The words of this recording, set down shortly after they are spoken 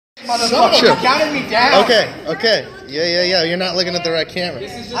motherfucker. You counted me down. Okay. Yeah. You're not looking at the right camera.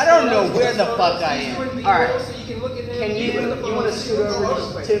 I don't know where the fuck I am. Alright. Can you want to scoot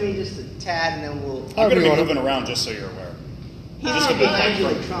over to me just a tad and then we'll... I'm going to be moving around just so you're aware. He's just going to be acting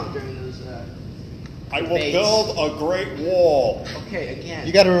like Trump during those I will build a great wall. Okay, again.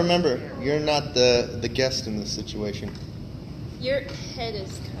 You got to remember, you're not the guest in this situation. Your head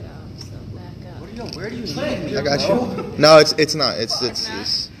is cut off, so back up. Where do you lead me? I got you. No, it's not. It's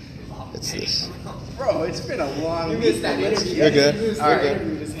this. It's this. Bro, it's been a long week. You're good. All right.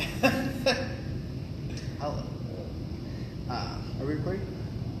 Hello. Are we recording?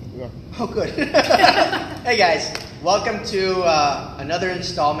 Yeah. Oh, good. Hey, guys. Welcome to another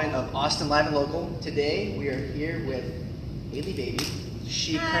installment of Austin Live and Local. Today, we are here with Haley Baby.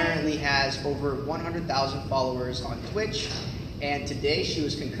 She currently has over 100,000 followers on Twitch. And today, she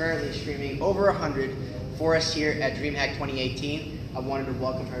was concurrently streaming over 100 for us here at DreamHack 2018. I wanted to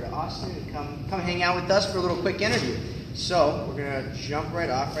welcome her to Austin and come hang out with us for a little quick interview. So, we're going to jump right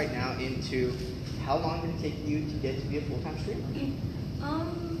off right now into how long did it take you to get to be a full-time streamer?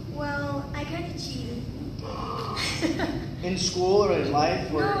 Well, I kind of cheated. In school or in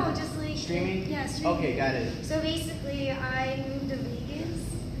life? Or No, just like streaming? Yeah, streaming. Okay, got it. So basically, I moved to Vegas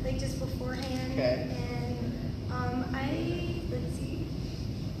like just beforehand, Okay. and let's see,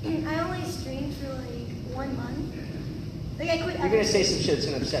 I only streamed for like 1 month. Like I quit. You're gonna say some shit that's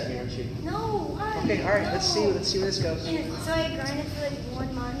gonna upset me, aren't you? No, why? Okay, all right. No. Let's see where this goes. And so I grinded for like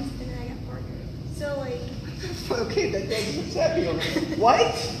 1 month, and then I got partnered. So like. Okay, that doesn't upset me.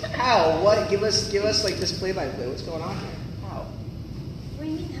 What? How? What? Give us like this play-by-play. What's going on here? How? What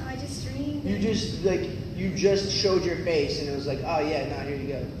do you mean? How I just streamed? You just showed your face and it was like, oh yeah, now here you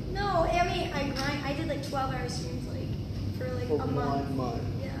go. No, I mean I did like 12-hour streams like for like For a month. 1 month.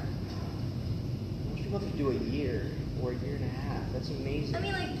 Yeah. Most people have to do a year or a year and a half. That's amazing. I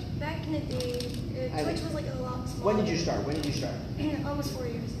mean, like back in the day, Twitch was like a lot smaller. When did you start? Almost 4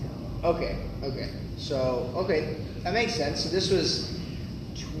 years ago. Okay. So, that makes sense. So this was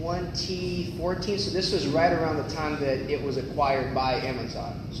 2014. So this was right around the time that it was acquired by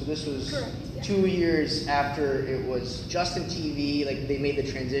Amazon. So this was Correct, yeah. 2 years after it was Justin TV. Like they made the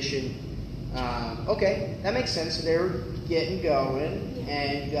transition. Okay, that makes sense. So they were getting going,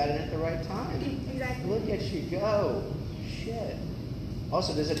 and you got in at the right time. Exactly. Look at you go. Shit.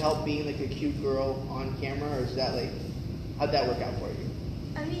 Also, does it help being like a cute girl on camera, or is that like, how'd that work out for you?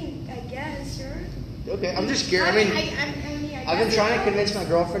 I mean, I guess, sure. Okay, I'm just curious. I mean, I've been guess trying to it convince helps.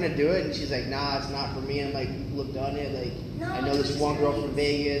 my girlfriend to do it, and she's like, "Nah, it's not for me." I'm like, "People have done it. Like, No, I know it's this one girl just from nice.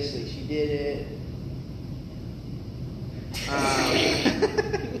 Vegas. Like, she did it."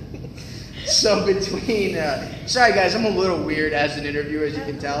 So between, sorry guys, I'm a little weird as an interviewer, as you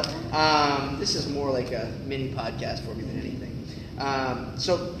can tell. This is more like a mini podcast for me than anything.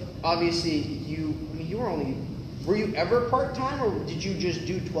 So obviously, were you ever part-time, or did you just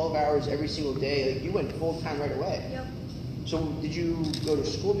do 12 hours every single day? Like, you went full-time right away. Yep. So did you go to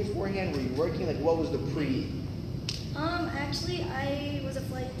school beforehand? Were you working? Like, what was the pre? Actually, I was a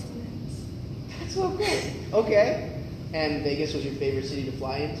flight attendant. That's so cool. Okay. And Vegas was your favorite city to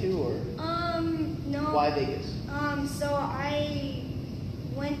fly into, or No. why Vegas? So I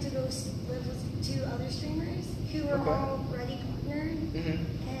went to go live with 2 other streamers who were Okay. already partnered,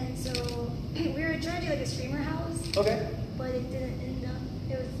 Mm-hmm. and so we were trying to do like a streamer house. Okay. But it didn't end up.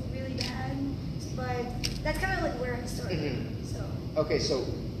 It was really bad. But that's kind of like where I started. Mhm. So Okay, so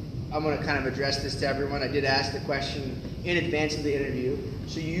I'm going to kind of address this to everyone. I did ask the question in advance of the interview.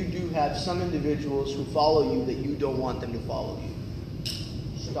 So you do have some individuals who follow you that you don't want them to follow you.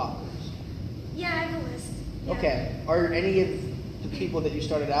 Stalkers. yeah, I have a list. Yeah. Okay. Are any of the people that you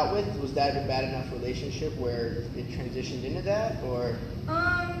started out with, was that a bad enough relationship where it transitioned into that? Or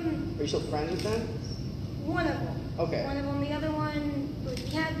are you still friends with them? One of them. Okay. One of them. The other one, like, we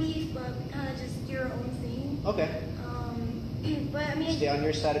had beef, but we kind of just do our own thing. Okay. But I mean, Stay on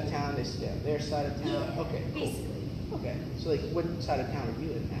your side of town, they stay on their side of town. yeah, Okay, cool. basically. Okay. So like what side of town are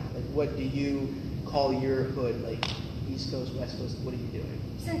you in now? Like what do you call your hood? Like East Coast, West Coast, what are you doing?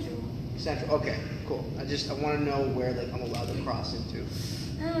 Central. Central. Okay, cool. I want to know where like I'm allowed to cross into.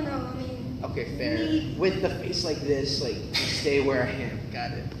 I don't know. I mean. Okay, fair. Me- With the face like this, like stay where I am.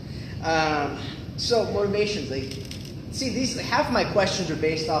 Got it. So motivations, like, see, these half of my questions are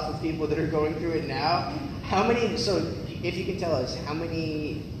based off of people that are going through it now. How many? So, if you can tell us, how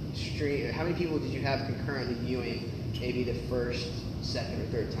many people did you have concurrently viewing maybe the first, second, or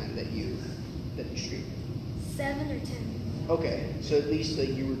third time that you streamed? 7 or 10. Okay, so at least like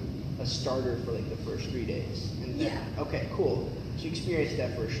you were a starter for like the first 3 days. And then, Yeah. Okay, cool. So you experienced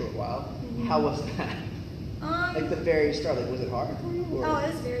that for a short while. Mhm. How was that? Like the very start, like was it hard for you? Or? Oh,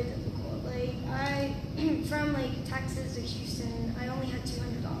 it was very difficult.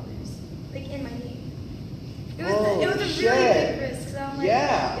 really big risk. So I'm like,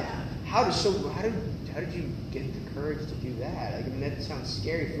 Yeah. How did you get the courage to do that? Like, I mean, that sounds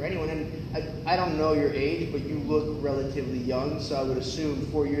scary for anyone. And I don't know your age, but you look relatively young, so I would assume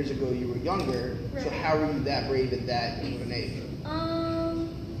 4 years ago you were younger. So Right. how were you that brave at that young of an age?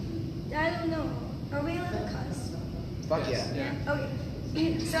 I don't know. Are we allowed to cuss? Fuck yeah. Yeah.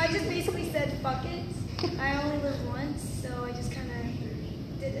 Okay. So I just basically said fuck it. I only live once, so I just kind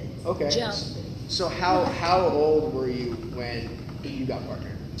of did it. Okay. Jump. So how old were you when you got partnered?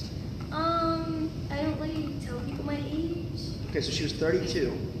 I don't really tell people my age. Okay, so she was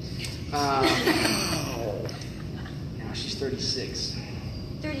 32. Now she's 36.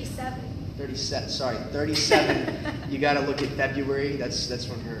 37. 37. Sorry, 37. You got to look at February. That's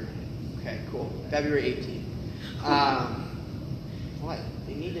when her. Okay, cool. February 18th. What?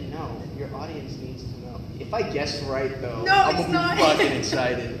 They need to know. Your audience needs to know. If I guess right, though, No, I'm it's gonna not. be fucking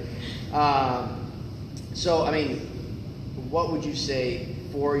excited. So, I mean, what would you say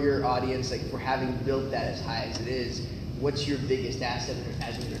for your audience, like for having built that as high as it is? What's your biggest asset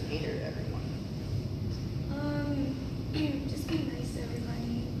as an entertainer to everyone? Just be nice to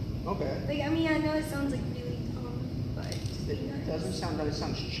everybody. Okay. Like, I mean, I know it sounds like really dumb, but just be nice. It doesn't sound that. It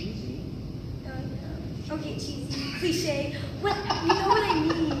sounds cheesy. Yeah. Okay, cheesy, cliche. What you know what I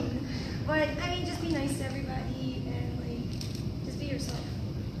mean? But I mean, just be nice to everybody and like, just be yourself.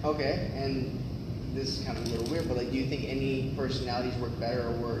 Okay, and this is kind of a little weird, but like, do you think any personalities work better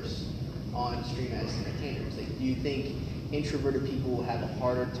or worse on stream as entertainers? Like, do you think introverted people will have a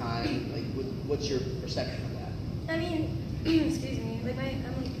harder time? Like, what's your perception of that? I mean, excuse me. Like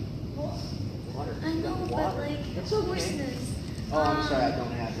I'm like, well, Water. I You got know, but water. like, That's of okay. courseness. Oh, I'm sorry, I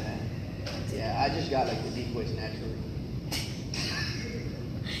don't have that. Yeah, I just got like the deep voice naturally.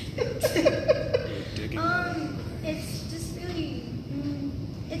 It's just really,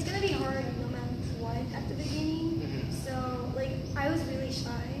 it's gonna be hard no matter what at the beginning. Mhm. So like, I was really shy.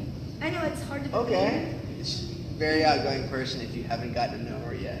 I know it's hard to believe, Okay. It's a very outgoing person if you haven't gotten to know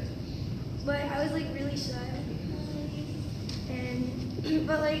her yet. but I was like really shy. And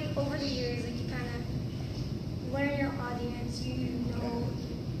but like over the years, like you kind of learn your audience. You know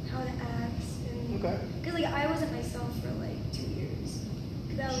how to act. And, Okay. Cause like I wasn't myself for like 2 years.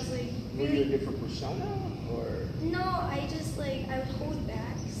 Cause I was like Were you a really. different persona or No, I just like I would hold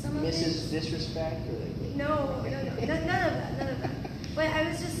back some of it. Mrs. Disrespect or like? No, none of that. But I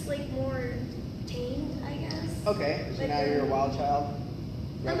was just like more tamed, I guess. Okay, so But now you're a then- wild child.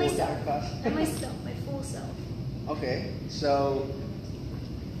 I'm Rebel myself. without a cuss? I'm myself, my full self. Okay, so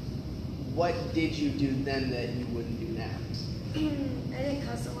what did you do then that you wouldn't do now? I didn't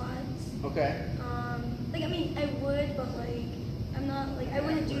cuss a lot. Okay. Like I mean, I would, but like I'm not like I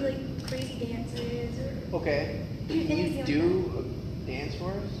wouldn't do like crazy dances or. Okay. Can Anything you like do a dance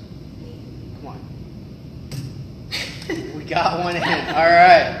for us? Come on. We got one in. All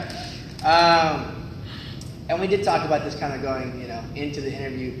right. And we did talk about this kind of going, into the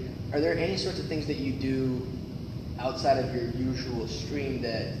interview. Are there any sorts of things that you do outside of your usual stream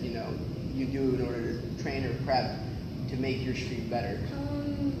that, you do in order to train or prep to make your stream better?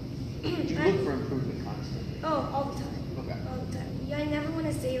 Do you look for improvement constantly? Oh, all the time. Okay. All the time. Yeah, I never want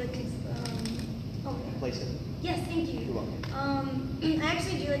to say like. Oh. Place it. Yes, thank you. You're welcome. I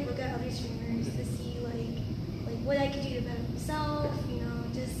actually do like look at other streamers to see like what I could do to better myself.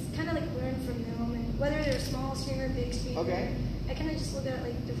 Just kind of like learn from them, and whether they're a small streamer, big streamer. Okay. I kind of just look at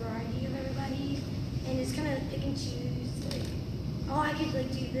like the variety of everybody, and just kind of pick and choose. Like, oh, I could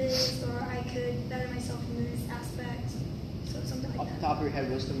like do this, or I could better myself in this aspect. So something like Off the that. top of your head,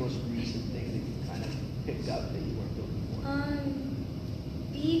 what's the most recent thing that you kind of picked up that you weren't doing before?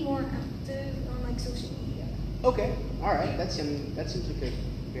 Be more active on like social media. Okay, all right. That seems like a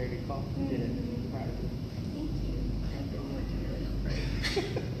very good call. You did it. Mhm. I'm proud of you. Thank you. I've been working really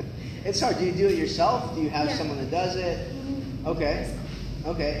hard. It's hard. Do you do it yourself? Do you have Yeah. someone that does it? Mhm. Okay.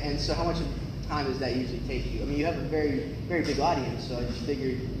 Okay. And so, how much time does that usually take you? I mean, you have a very, very big audience, so I just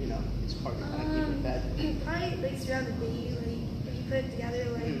figured, it's hard to kind of keep it fed. Probably like throughout the day, like if you put it together,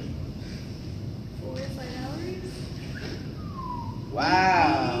 like 4 to 5 hours.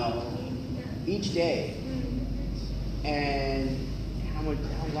 Wow. Yeah. Each day. Mm. And how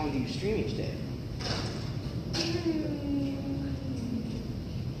long do you stream each day?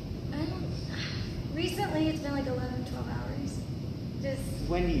 I don't. Recently, it's been like 11, 12 hours. Just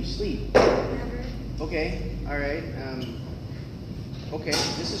When do you sleep? never. Okay. All right. Okay.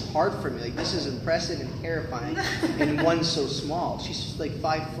 This is hard for me. Like, this is impressive and terrifying, and one so small. She's just like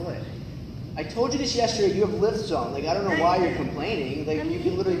 5 foot. I told you this yesterday. You have lift zone. Like, I don't know why you're complaining. Like, you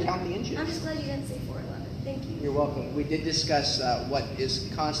can literally count the inches. I'm just glad you didn't say 4'11". Thank you. You're welcome. We did discuss what is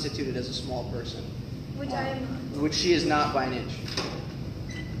constituted as a small person. which I am not. Which she is not by an inch.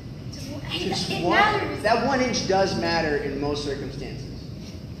 Hey, Just it one- matters. that 1 inch does matter in most circumstances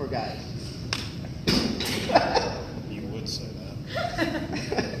for guys. You would say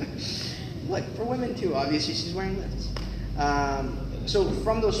that. Look, for women too. Obviously, she's wearing lifts. So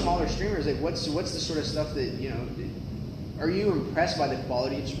from those smaller streamers, like what's the sort of stuff that are you impressed by the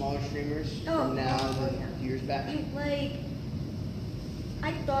quality of smaller streamers from now than years back? Like,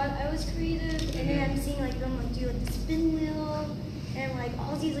 I thought I was creative, and then I'm seeing like them like do like the spin wheel and like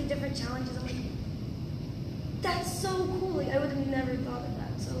all these like different challenges. I'm like, that's so cool. Like I would have never thought of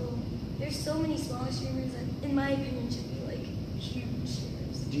that. So there's so many smaller streamers that, in my opinion, should be like huge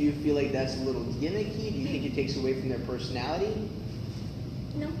streamers. Do you feel like that's a little gimmicky? Do you think it takes away from their personality?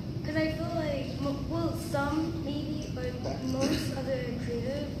 No, because I feel like well, some maybe, but most of the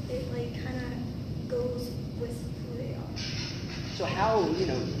creative, it like kind of goes with who they are. So how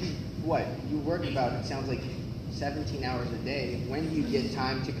you work about, it sounds like 17 hours a day. When do you get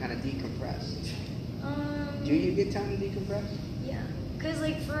time to kind of decompress? Do you get time to decompress? Yeah, because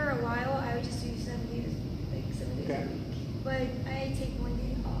like for a while I would just do 7 days, like 7 days Okay. a week. But I take 1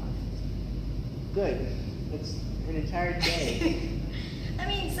 day off. Good. It's an entire day. I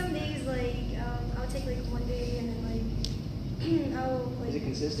mean, some days like I'll take like 1 day and then like I'll Is it like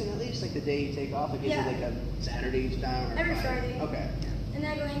consistent at least? Like the day you take off? Like is it Yeah. like a Saturday each time? Or every Friday. Okay. And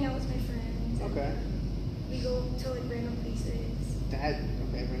then I go hang out with my friends. and Okay. We go to like random places.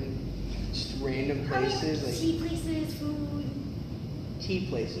 Really? Just random I mean, places, like tea places, food. tea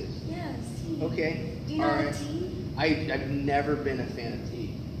places. Yes, tea. Okay. Do you know Alright. tea? I've never been a fan of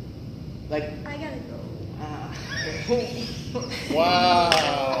tea. Like, I gotta go.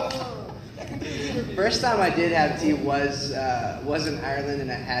 Wow. First time I did have tea was in Ireland,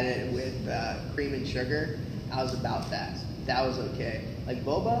 and I had it with cream and sugar. I was about that. That was okay. Like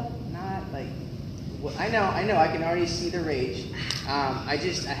boba, not like. Well, I know. I can already see the rage. I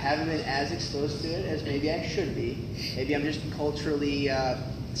haven't been as exposed to it as maybe I should be. Maybe I'm just culturally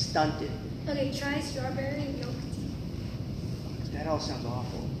stunted. Okay, try strawberry milk tea. That all sounds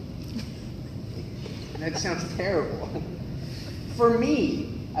awful. That sounds terrible. For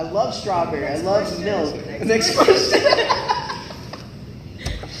me, I love strawberry. I love milk. Next question.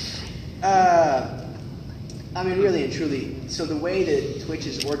 I mean, really and truly. So the way that Twitch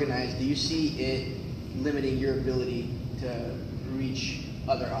is organized, do you see it limiting your ability to reach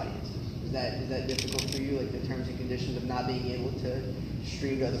other audiences? Is that difficult for you, like the terms and conditions of not being able to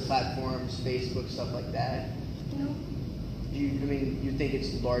stream to other platforms, Facebook, stuff like that? No. You think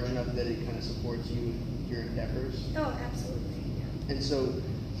it's large enough that it kind of supports you, your endeavors? Oh, absolutely. Yeah. And so,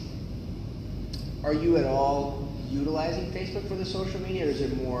 are you at all utilizing Facebook for the social media, or is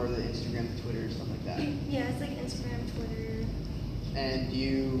it more the Instagram, Twitter, stuff like that? Yeah, it's like Instagram, Twitter. And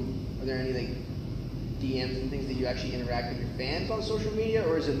are there any like DMs and things that you actually interact with your fans on social media,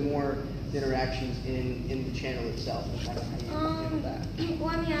 or is it more the interactions in the channel itself and kind of how you handle that? Well,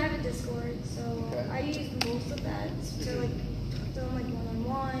 I mean, I have a Discord, so Okay. I use most of that to like talk to them like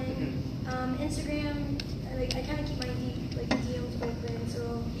one-on-one. Instagram, I kind of keep my DMs open, so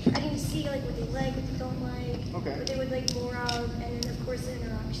I can see like what they like, what they don't like, Okay. what they would like more of, and then of course the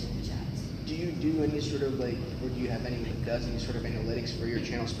interaction chats. Do you do any sort of like, or do you have anyone that does any sort of analytics for your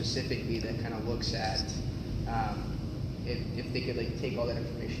channel specifically that kind of looks at if they could like take all that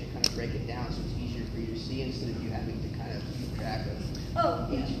information and kind of break it down so it's easier for you to see instead of you having to kind of keep track of Oh,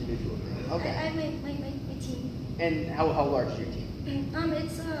 yeah. each individual thing? I Okay. have my team. And how large is your team?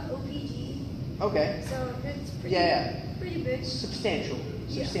 It's OPG, Okay. so it's pretty, Yeah. pretty big. Substantial.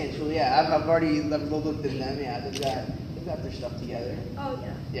 Yeah. Substantial. Yeah. I've already looked at them. Yeah. They've got their stuff together. Oh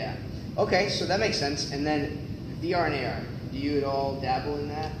yeah. Yeah. Okay. So that makes sense. And then VR and AR. Do you at all dabble in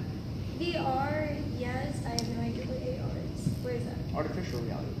that? VR, yes. I have no idea what AR is. Where is that? Artificial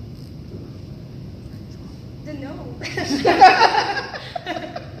reality.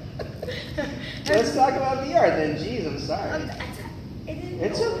 Let's talk about VR then. Jeez, I'm sorry.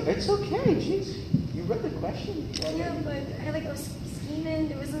 It's okay. Jeez, you read the question. Yeah, but I was scheming.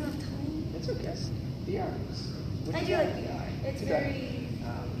 There wasn't enough time. It's okay. VR. I do like VR. It's Okay. very.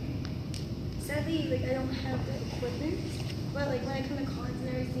 Sadly, I don't have the equipment. But when I come to cons and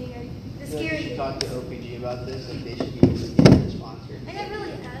everything, the You scary. should talk to OPG about this. Like they should be able to get a sponsor. I never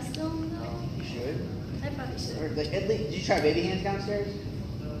really asked them though. You should. I probably Or should. like, at least, did you try baby hands downstairs?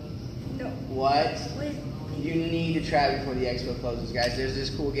 No. What? What? You need to try before the expo closes, guys. There's this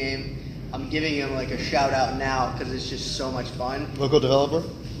cool game. I'm giving him like a shout out now because it's just so much fun. Local developer?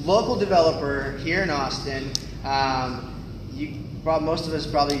 Local developer here in Austin. Most of us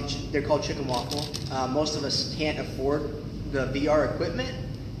they're called Chicken Waffle. Most of us can't afford the VR equipment,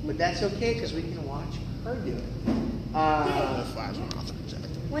 but that's okay because we can watch her do it.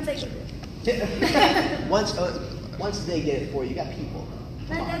 Once I get it. Once they get it for you, you got people.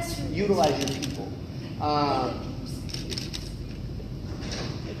 That's true. Utilize your people.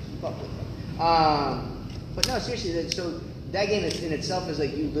 Keep up with them. But no, seriously. So that game in itself is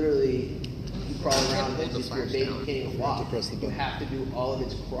like you literally crawl around as if your baby can't even walk. You have to do all of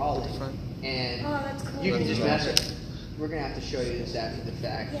its crawling, and Oh, that's cool. you can just mess it. We're gonna have to show you this after the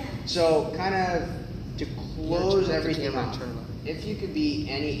fact. Yeah. So kind of to close everything off, if you could be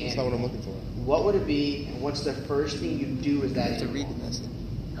any That's not what I'm animal, looking for. what would it be, and what's the first thing you do with that I have to animal? read the message.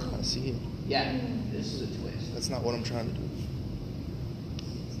 I see it. Yeah, this is a twist. That's not what I'm trying to do.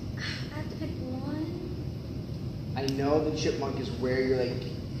 I have to pick one. I know the chipmunk is where your like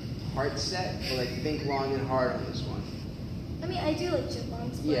heart set, but like think long and hard on this one. I mean, I do like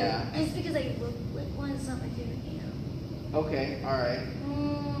chipmunks, but Yeah. it's because I look like one. It's not my favorite animal. Okay, all right.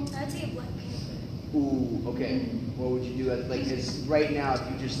 I'd say a black panther. Ooh, okay. What would you do? Like, cause right now, if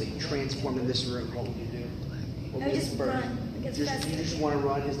you just like transformed in this room, what would you do? What I would be just the first? run. Like, as fast You as I just can. want to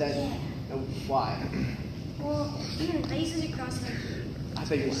run? Is that? Yeah. Why? Well, I used to do cross country. I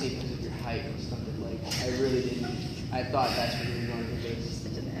thought you were saying because of your height or something. Like, I really didn't. I thought that's what you were going to do.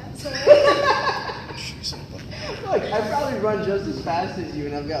 Such an asshole. Look, I probably run just as fast as you,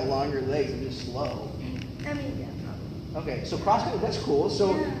 and I've got longer legs. I'm just slow. I mean, yeah, probably. Okay, so cross country, that's cool.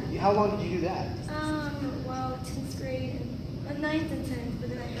 So, how long did you do that? Well, 10th grade, and 9th and 10th, but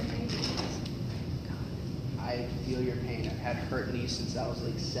then I hurt my knee. I feel your pain. I've had hurt knees since I was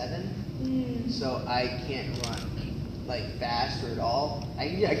like 7, so I can't run like fast or at all. I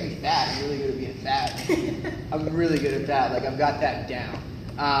can be fat. I'm really good at being fat. I'm really good at that. Like I've got that down.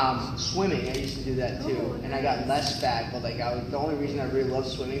 Swimming, I used to do that too, and I got less fat. But like the only reason I really love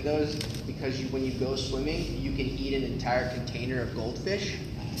swimming though is because when you go swimming, you can eat an entire container of goldfish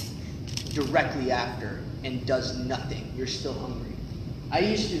directly after, and does nothing. You're still hungry. I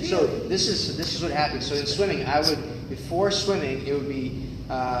used to. So this is what happened. So in swimming, I would before swimming, it would be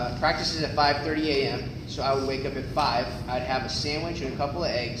practices at 5:30 a.m. So I would wake up at 5. I'd have a sandwich and a couple of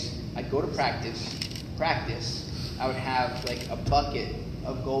eggs. I'd go to practice. I would have like a bucket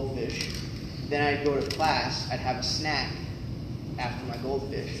of goldfish. Then I'd go to class. I'd have a snack after my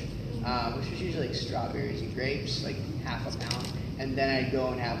goldfish, which was usually like strawberries and grapes, like half a pound. And then I'd go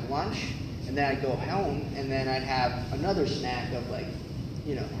and have lunch. And then I'd go home, and then I'd have another snack of like,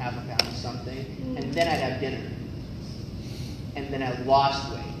 half a pound of something. And then I'd have dinner. And then I lost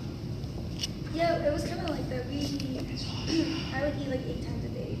weight. Yeah, it was kind of like that. I would eat like 8 times a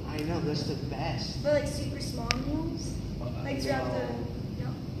day. I know, that's the best. But like super small meals? Like throughout no.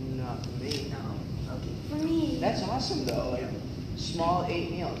 Not for me. No. Okay. For me. That's awesome though. Like small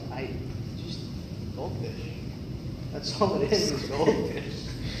 8 meals. Just goldfish. That's all it is goldfish.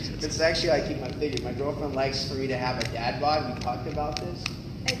 It's actually how I keep my figure. My girlfriend likes for me to have a dad bod. We talked about this.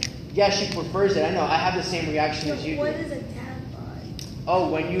 Yeah, she prefers it. I know. I have the same reaction as you do. What is a dad bod?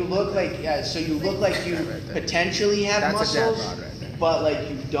 Oh, when you look like, so you look like you potentially have That's a dad muscles, bod right there. but like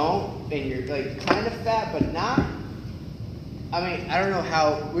you don't, and you're like kind of fat, but not. I mean, I don't know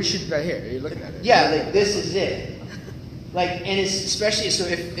how we should. Right here, you're looking at it. Yeah, like this is it. Like, and it's especially so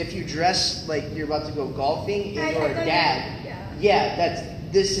if you dress like you're about to go golfing and you're a dad.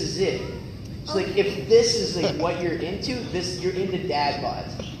 This is it. So like if this is like what you're into, you're into dad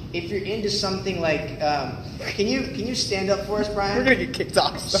bods. If you're into something like, can you stand up for us, Brian? We're gonna get kicked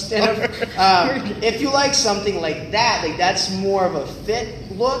off. Stand up. If you like something like that's more of a fit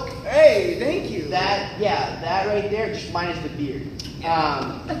look. Hey, thank you. That right there, just minus the beard.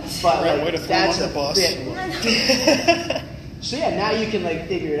 But Right, way to like throw him that's on a the bus. fit look. So yeah, now you can like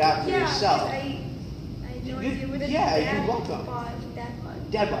figure it out for yourself. I had no idea what a You're welcome. dad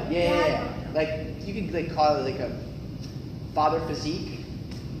bod. Dad bod, yeah. Like you can like call it like a father physique,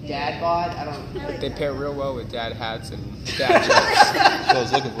 dad bod. I don't. I like They that. pair real well with dad hats and dad jokes. That's what I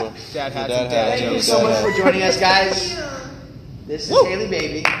was looking for. Dad hats Dad and dad Thank you jokes. so much for joining us, guys. Thank you. This is Haley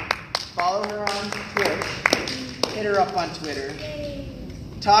Baby. Follow her on Twitter. Hit her up on Twitter. Yay.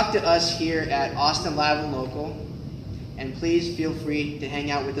 Talk to us here at Austin Live and Local. And please feel free to hang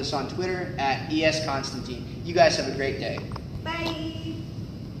out with us on Twitter at ES Constantine. You guys have a great day. Bye.